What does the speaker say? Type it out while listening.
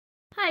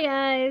Hi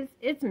guys,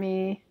 it's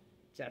me,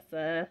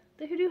 Jessa,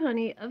 the Hoodoo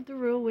Honey of the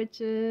Rural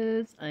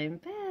Witches. I'm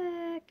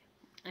back.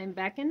 I'm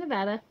back in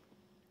Nevada.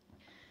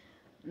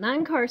 Not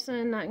in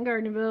Carson, not in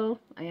Gardnerville.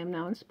 I am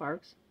now in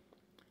Sparks.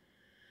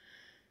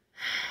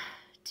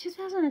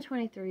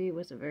 2023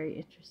 was a very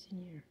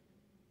interesting year.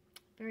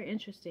 Very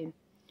interesting.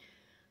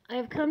 I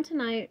have come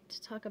tonight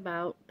to talk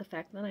about the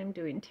fact that I'm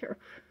doing tarot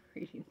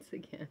readings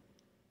again.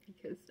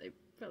 Because I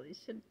probably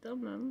should have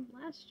done them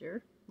last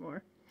year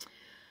more.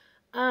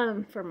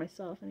 For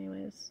myself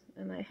anyways.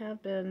 And I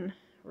have been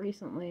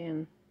recently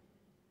and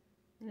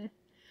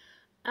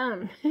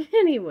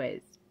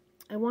anyways,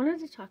 I wanted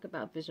to talk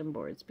about vision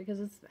boards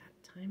because it's that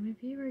time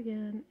of year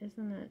again,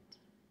 isn't it?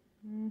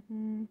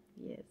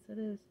 Yes, it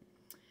is.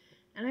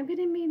 And I'm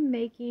going to be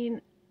making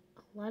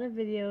a lot of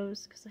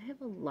videos because I have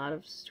a lot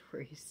of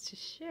stories to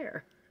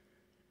share.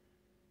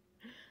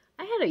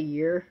 I had a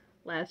year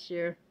last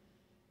year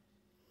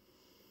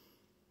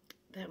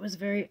that was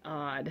very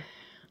odd.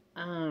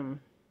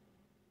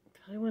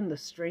 Probably one of the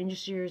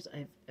strangest years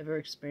I've ever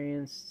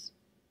experienced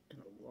in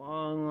a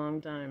long, long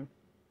time.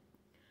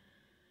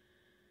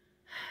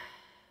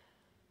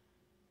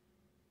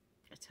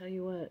 I tell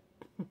you what,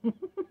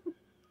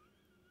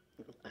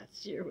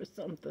 last year was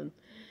something.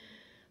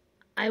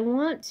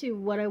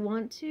 What I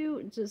want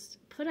to just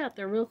put out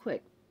there real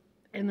quick,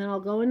 and then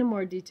I'll go into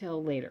more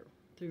detail later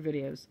through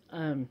videos.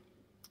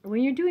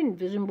 When you're doing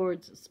vision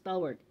boards,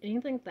 spell work,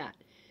 anything like that,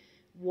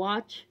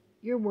 watch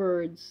your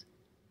words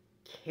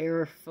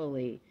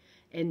carefully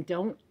and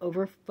don't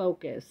over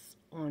focus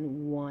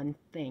on one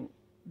thing.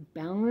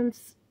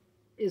 Balance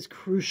is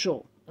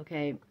crucial,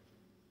 okay?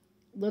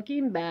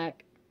 Looking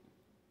back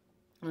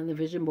on the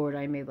vision board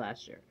I made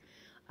last year,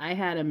 I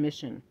had a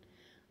mission.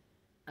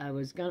 I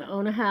was going to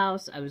own a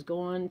house, I was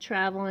going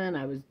traveling,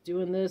 I was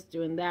doing this,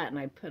 doing that, and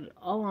I put it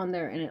all on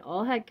there, and it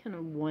all had kind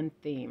of one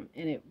theme,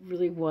 and it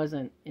really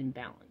wasn't in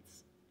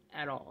balance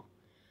at all.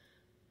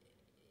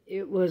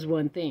 It was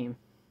one theme.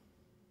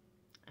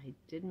 I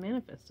did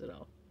manifest it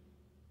all.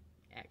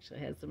 Actually,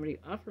 I had somebody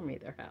offer me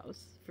their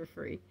house for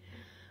free.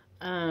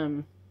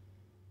 But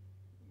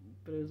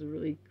it was a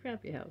really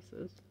crappy house. It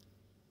was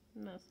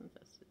mouse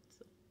infested.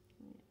 So,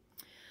 yeah.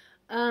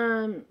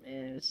 And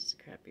it was just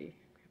a crappy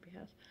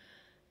house.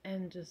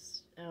 And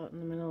just out in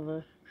the middle of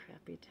a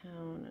crappy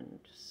town. And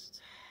just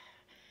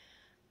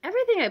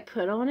everything I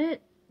put on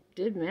it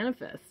did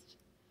manifest.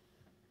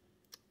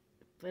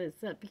 But it's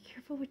that be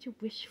careful what you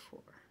wish for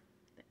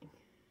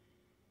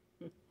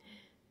thing.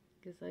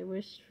 Because I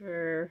wished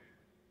for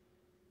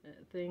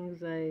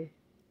things I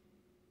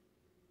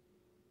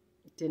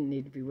didn't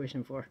need to be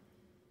wishing for.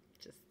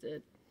 Just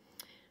did.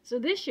 So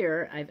this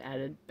year I've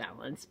added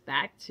balance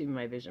back to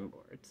my vision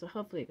board. So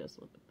hopefully it goes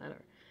a little bit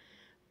better.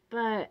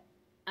 But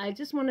I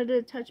just wanted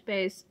to touch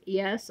base.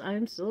 Yes,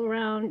 I'm still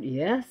around.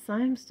 Yes,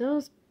 I'm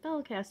still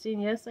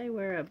spellcasting. Yes, I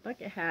wear a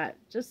bucket hat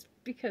just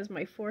because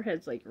my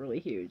forehead's like really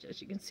huge, as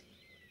you can see.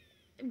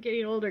 I'm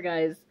getting older,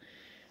 guys.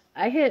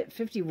 I hit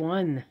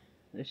 51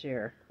 this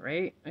year,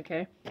 right?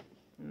 Okay.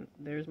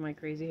 There's my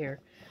crazy hair.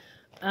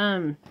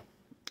 I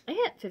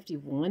hit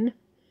 51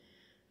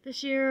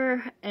 this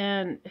year,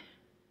 and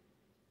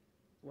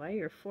why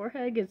your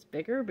forehead gets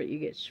bigger but you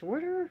get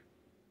shorter?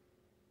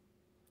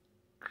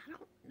 I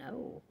don't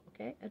know.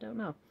 Okay, I don't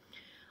know.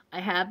 I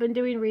have been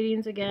doing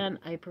readings again.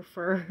 I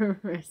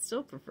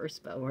still prefer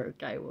spell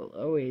work. I will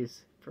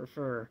always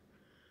prefer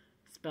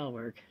spell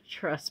work.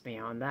 Trust me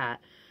on that.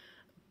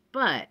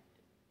 But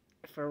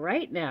for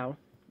right now,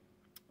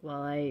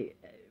 while I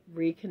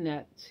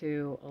reconnect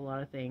to a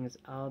lot of things,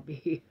 I'll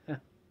be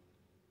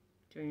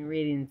doing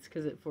readings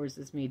because it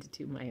forces me to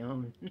do my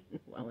own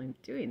while I'm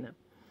doing them.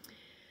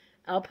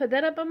 I'll put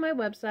that up on my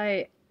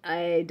website.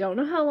 I don't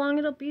know how long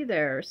it'll be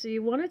there, so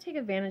you want to take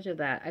advantage of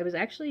that. I was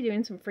actually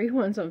doing some free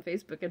ones on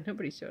Facebook and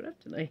nobody showed up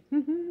tonight.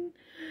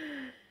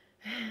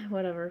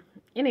 Whatever.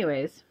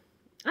 Anyways,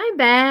 I'm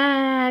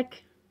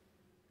back.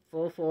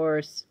 Full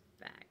force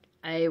back.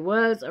 I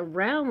was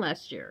around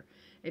last year.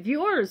 If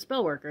you ordered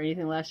spell work or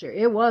anything last year,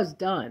 it was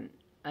done.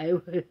 I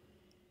would,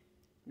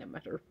 no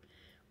matter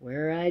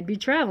where I'd be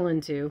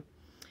traveling to,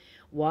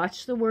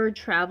 watch the word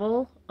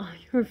travel on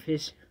your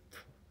vision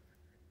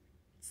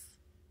boards.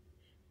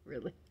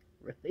 Really,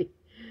 really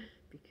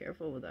be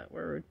careful with that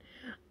word.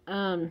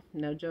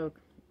 No joke.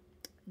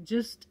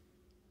 Just,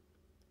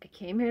 I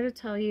came here to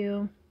tell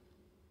you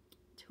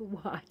to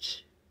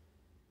watch.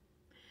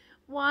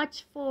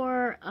 Watch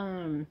for,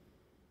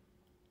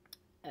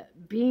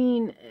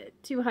 being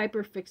too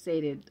hyper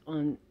fixated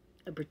on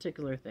a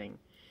particular thing.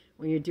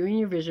 When you're doing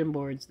your vision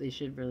boards, they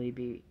should really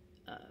be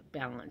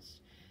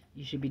balanced.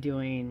 You should be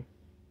doing,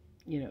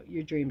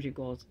 your dreams, your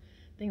goals,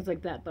 things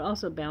like that, but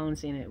also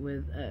balancing it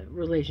with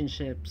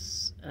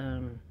relationships,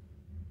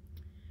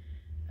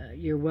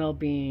 your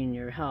well-being,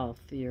 your health,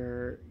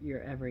 your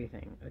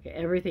everything. Okay,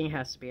 everything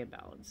has to be in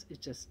balance.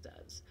 It just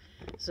does.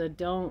 So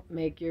don't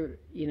make your,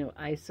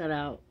 I set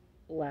out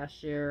last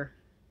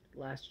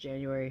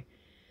January,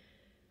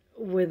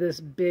 with this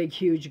big,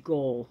 huge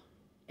goal,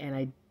 and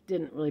I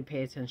didn't really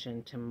pay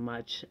attention to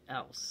much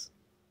else.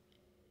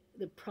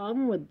 the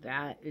problem with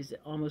that is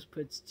it almost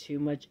puts too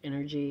much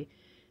energy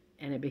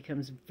and it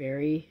becomes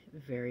very,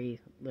 very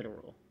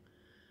literal.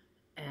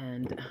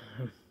 And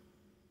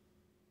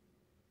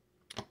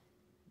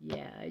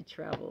yeah, I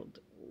traveled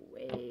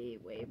way,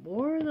 way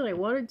more than I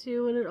wanted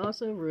to, and it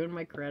also ruined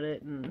my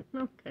credit and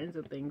all kinds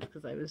of things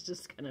because I was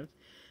just kind of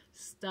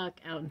stuck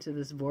out into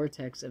this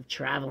vortex of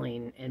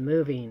traveling and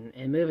moving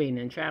and moving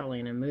and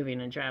traveling and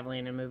moving and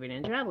traveling and moving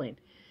and traveling.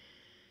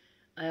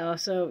 I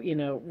also,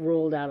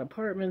 ruled out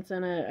apartments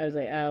in it. I was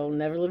like, I'll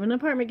never live in an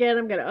apartment again.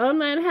 I'm going to own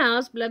my own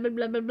house, blah, blah,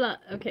 blah, blah, blah.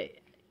 Okay.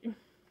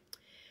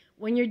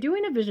 When you're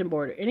doing a vision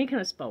board or any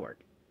kind of spell work,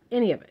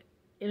 any of it,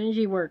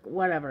 energy work,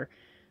 whatever,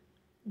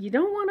 you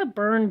don't want to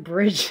burn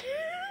bridges.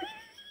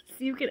 So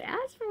you can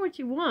ask for what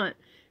you want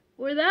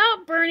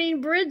without burning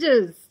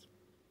bridges.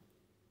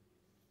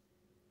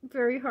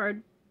 Very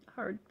hard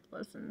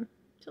lesson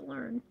to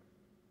learn.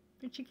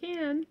 But you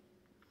can.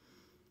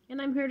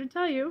 And I'm here to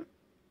tell you,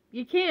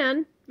 you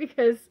can,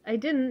 because I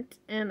didn't,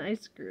 and I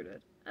screwed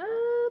it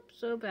up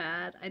so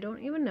bad. I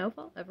don't even know if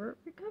I'll ever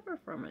recover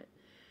from it.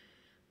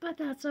 But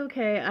that's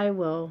okay. I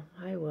will.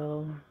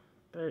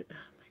 But, oh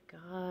my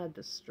God,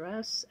 the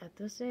stress at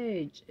this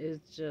age is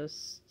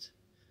just...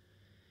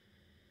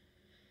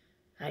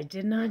 I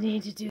did not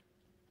need to do...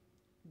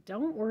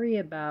 Don't worry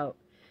about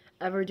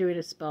ever doing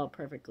a spell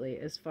perfectly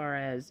as far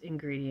as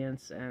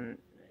ingredients and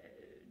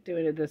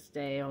doing it this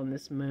day, on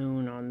this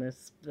moon, on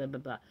this blah, blah,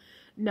 blah.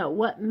 No,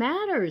 what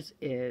matters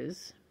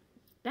is,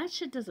 that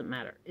shit doesn't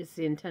matter. It's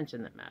the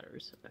intention that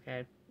matters,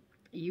 okay?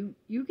 You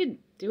can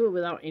do it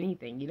without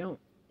anything. You don't...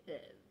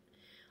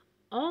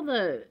 all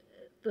the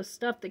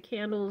stuff, the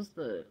candles,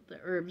 the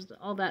herbs,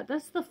 all that,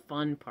 that's the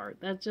fun part.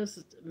 That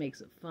just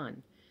makes it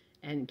fun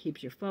and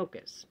keeps your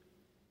focus.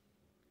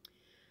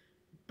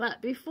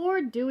 But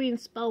before doing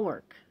spell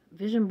work,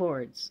 vision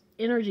boards,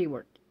 energy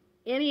work,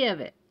 any of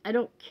it, I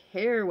don't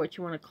care what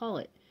you want to call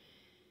it,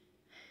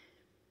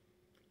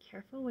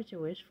 careful what you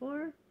wish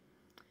for,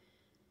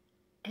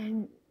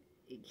 and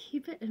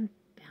keep it in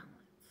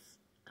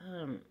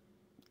balance.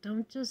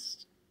 Don't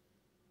just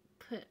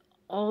put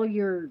all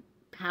your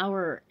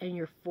power and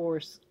your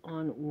force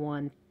on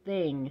one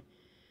thing,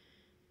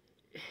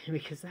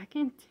 because that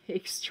can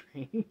take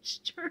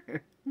strange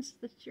turns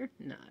that you're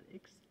not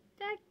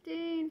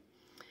expecting.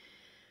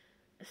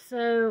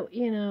 So,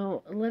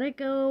 let it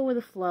go with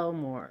the flow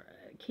more.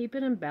 Keep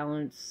it in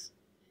balance.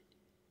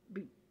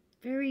 Be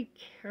very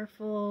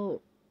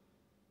careful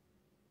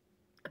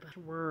about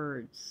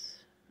words.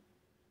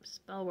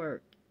 Spell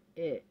work,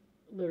 it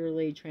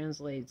literally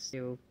translates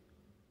to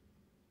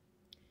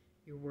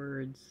your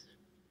words.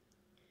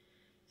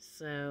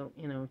 So,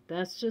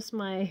 that's just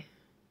my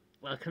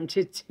welcome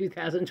to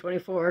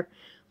 2024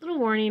 little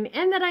warning,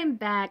 and that I'm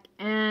back,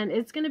 and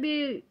it's going to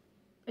be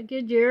a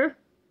good year.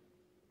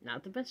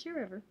 Not the best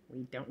year ever.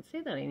 We don't say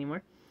that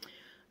anymore.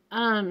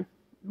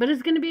 But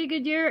it's going to be a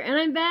good year, and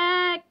I'm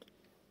back.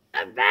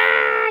 I'm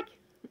back.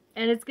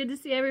 And it's good to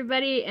see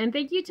everybody, and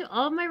thank you to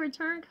all of my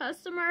return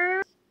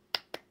customers.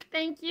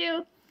 Thank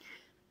you.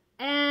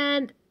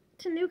 And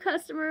to new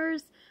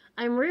customers,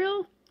 I'm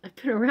real. I've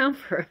been around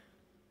for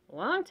a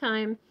long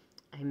time.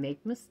 I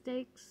make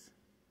mistakes.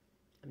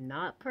 I'm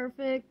not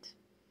perfect.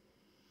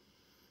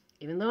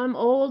 Even though I'm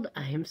old,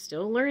 I am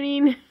still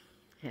learning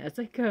as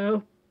I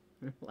go.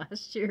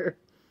 Last year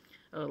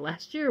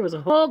was a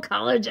whole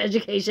college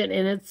education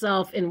in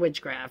itself in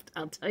witchcraft.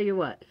 I'll tell you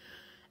what.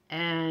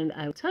 And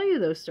I'll tell you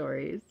those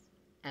stories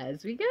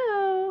as we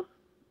go.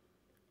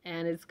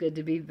 And it's good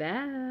to be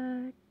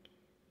back.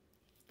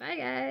 Bye,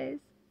 guys.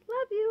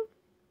 Love you.